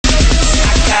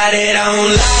got it on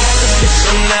lock.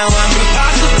 So now I'm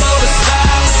impossible to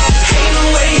stop. Ain't no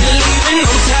way you're leaving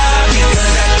on top,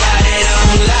 because I got it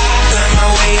on lock. Climb my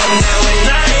way up now and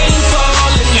I ain't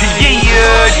falling.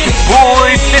 Yeah, your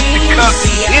boy Fisticuffs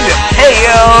in the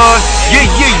house.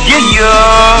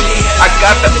 Yeah. I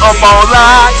got the ump on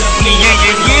lock.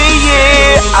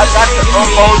 Yeah. I got the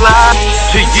ump on lock.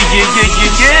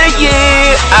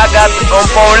 Yeah. I got the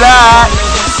ump on lock.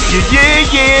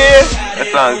 Yeah. That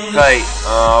sounds tight.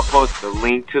 I'll post the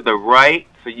link to the right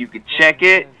so you can check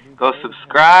it. Go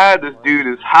subscribe. This dude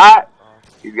is hot.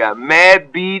 He's got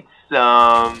mad beats.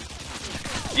 Yeah,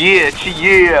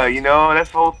 you know, that's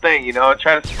the whole thing, you know,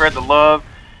 try to spread the love,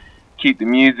 keep the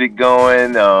music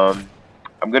going.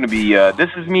 I'm gonna be, this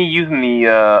is me using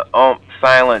the, UMP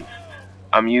silence.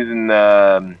 I'm using,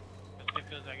 I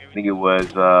think it was,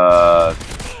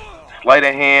 sleight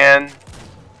of hand,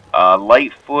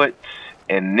 Lightfoot,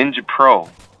 and Ninja Pro.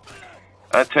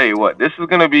 I'll tell you what, this is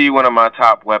gonna be one of my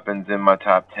top weapons in my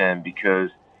top 10, because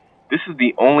this is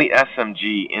the only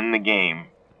SMG in the game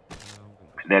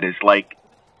that is like,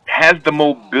 has the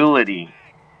mobility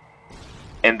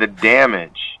and the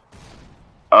damage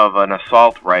of an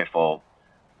assault rifle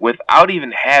without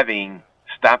even having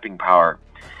stopping power.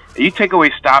 You take away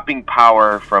stopping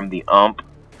power from the UMP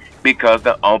because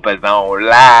the UMP is on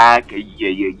lock.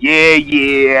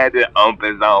 Yeah, the UMP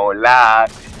is on lock.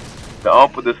 The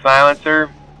UMP with the silencer,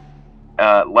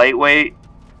 lightweight.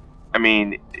 I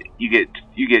mean, you get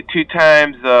 2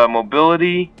 times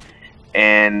mobility.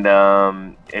 And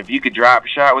if you could drop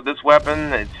shot with this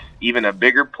weapon, it's even a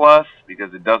bigger plus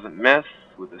because it doesn't miss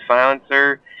with the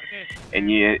silencer, and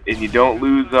you don't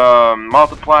lose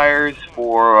multipliers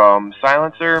for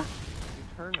silencer.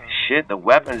 Shit, the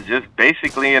weapon's just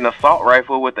basically an assault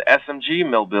rifle with the SMG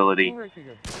mobility,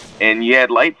 and you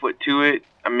add Lightfoot to it.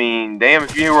 I mean, damn,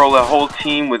 if you roll a whole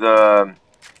team with umps.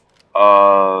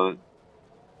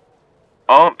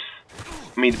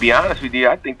 I mean, to be honest with you,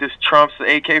 I think this trumps the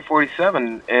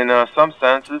AK-47 in some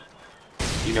senses.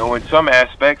 You know, in some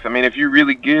aspects. I mean, if you're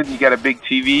really good, you got a big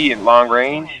TV and long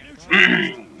range,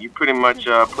 you're pretty much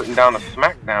putting down a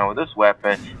smackdown with this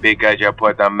weapon. Because you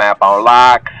put the map on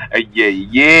lock. Yeah.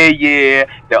 The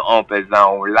UMP is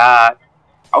on lock.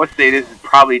 I would say this is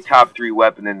probably top 3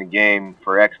 weapon in the game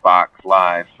for Xbox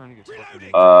Live.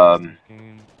 I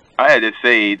had to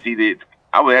say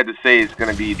I would have to say it's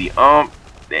gonna be the UMP,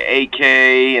 the AK,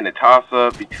 and the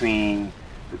toss-up between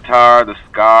the TAR, the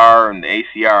SCAR, and the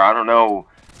ACR. I don't know,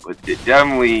 but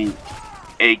definitely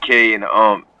AK and the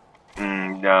UMP,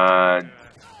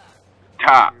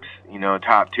 tops. You know,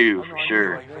 top 2 for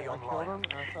sure.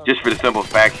 Just for the simple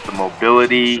fact that the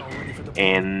mobility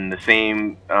and the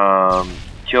same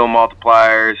kill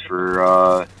multipliers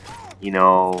for you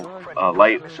know,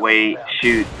 lightweight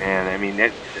shoot. Man, I mean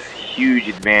that's a huge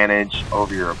advantage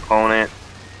over your opponent.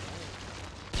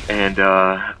 And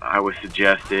I would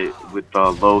suggest it with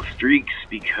low streaks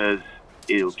because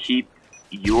it'll keep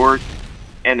your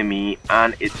enemy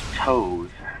on its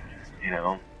toes, you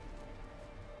know.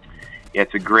 Yeah,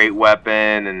 it's a great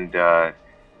weapon, and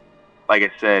like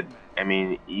I said, I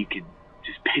mean, you could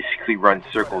just basically run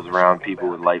circles around people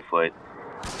with Lightfoot.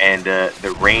 And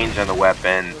the range on the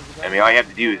weapon, I mean, all you have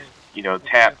to do is, you know,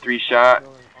 tap 3-shot.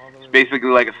 It's basically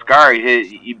like a SCAR.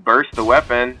 You burst the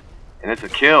weapon, and it's a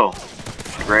kill.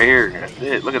 Right here, that's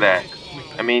it. Look at that.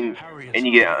 I mean, and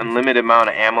you get an unlimited amount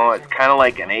of ammo. It's kind of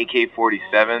like an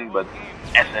AK-47, but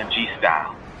SMG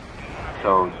style.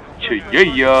 So,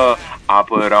 yeah, I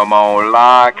put them on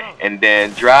lock and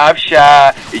then drive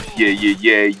shot.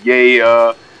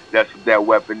 Yeah. That's what that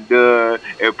weapon does.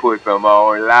 It puts them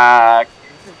on lock.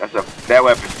 That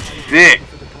weapon's sick.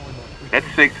 That's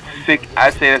sick.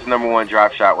 I'd say that's #1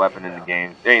 drop shot weapon in the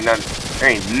game. There ain't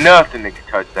nothing that can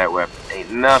touch that weapon.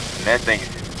 Ain't nothing. That thing is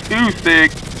too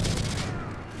sick.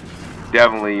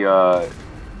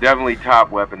 Definitely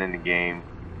top weapon in the game.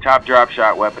 Top drop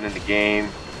shot weapon in the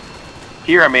game.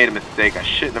 Here I made a mistake. I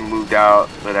shouldn't have moved out,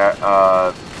 but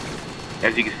as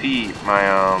you can see,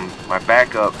 my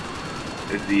backup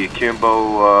is the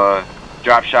Akimbo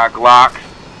drop shot Glocks.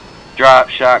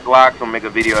 I'll make a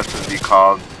video as soon as it's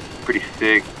called. Pretty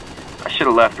sick. I should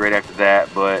have left right after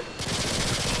that, but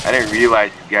I didn't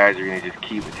realize you guys are gonna just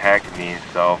keep attacking me,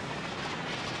 so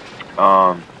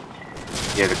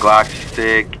yeah, the Glocks are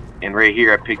sick. And right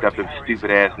here I picked up them stupid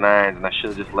ass 9s, and I should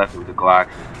have just left it with the Glocks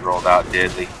and rolled out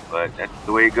deadly, but that's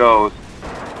the way it goes.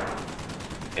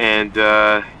 And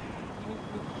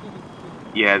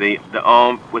yeah, the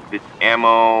UMP with its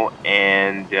ammo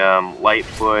and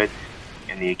Lightfoot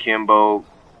and the Akimbo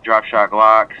drop shot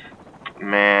Glocks,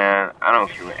 man, I don't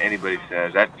care what anybody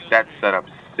says. That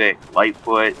setup's sick.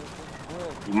 Lightfoot,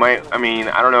 You might, I mean,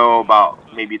 I don't know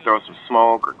about maybe throw some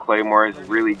smoke or claymores,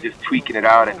 really just tweaking it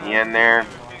out at the end there.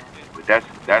 But that's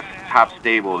top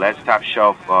stable, that's top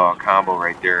shelf combo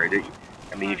right there.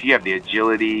 I mean, if you have the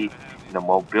agility, and the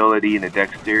mobility, and the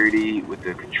dexterity with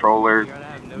the controller,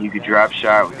 you could drop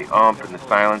shot with the ump and the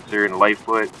silencer and the light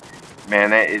foot. Man,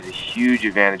 that is a huge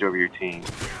advantage over your team.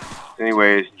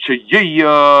 Anyways,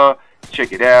 yeah,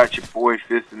 check it out. Your boy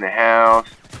Fist in the house,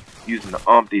 using the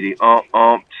umpty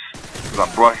umps.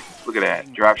 Look at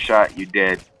that, drop shot. You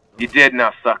dead. You dead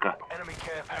now, sucker.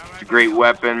 It's a great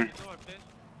weapon.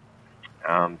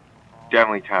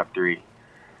 Definitely top 3.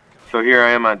 So here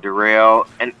I am on derail,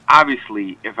 and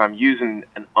obviously, if I'm using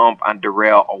an ump on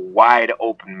derail, a wide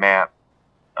open map,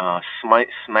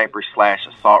 sniper /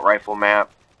 assault rifle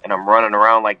map, and I'm running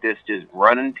around like this, just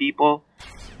running people.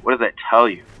 What does that tell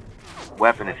you?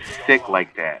 Weapon is sick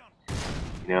like that,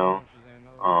 you know.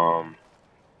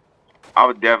 I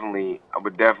would definitely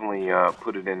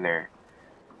put it in there.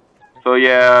 So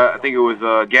yeah, I think it was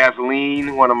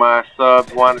Gasoline. One of my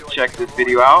subs wanted to check this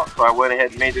video out, so I went ahead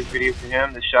and made this video for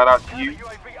him. To shout out to you.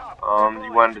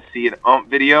 You wanted to see an ump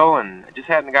video, and I just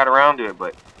hadn't got around to it.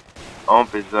 But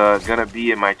ump is gonna be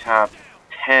in my top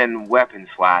 10 weapon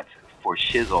slots for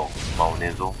shizzle,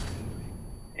 monizzle.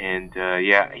 And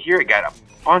yeah, here it got a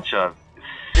bunch of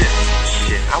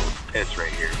shit. I was pissed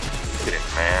right here. Look at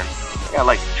it, man. I got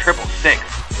like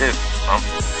 666. This ump.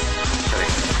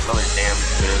 Another damn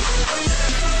assist.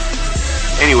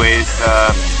 Anyways, the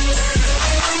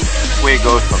way it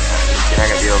goes sometimes. You're not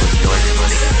gonna be able to kill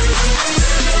everybody.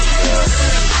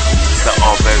 The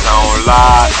ump is on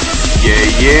lock. Yeah.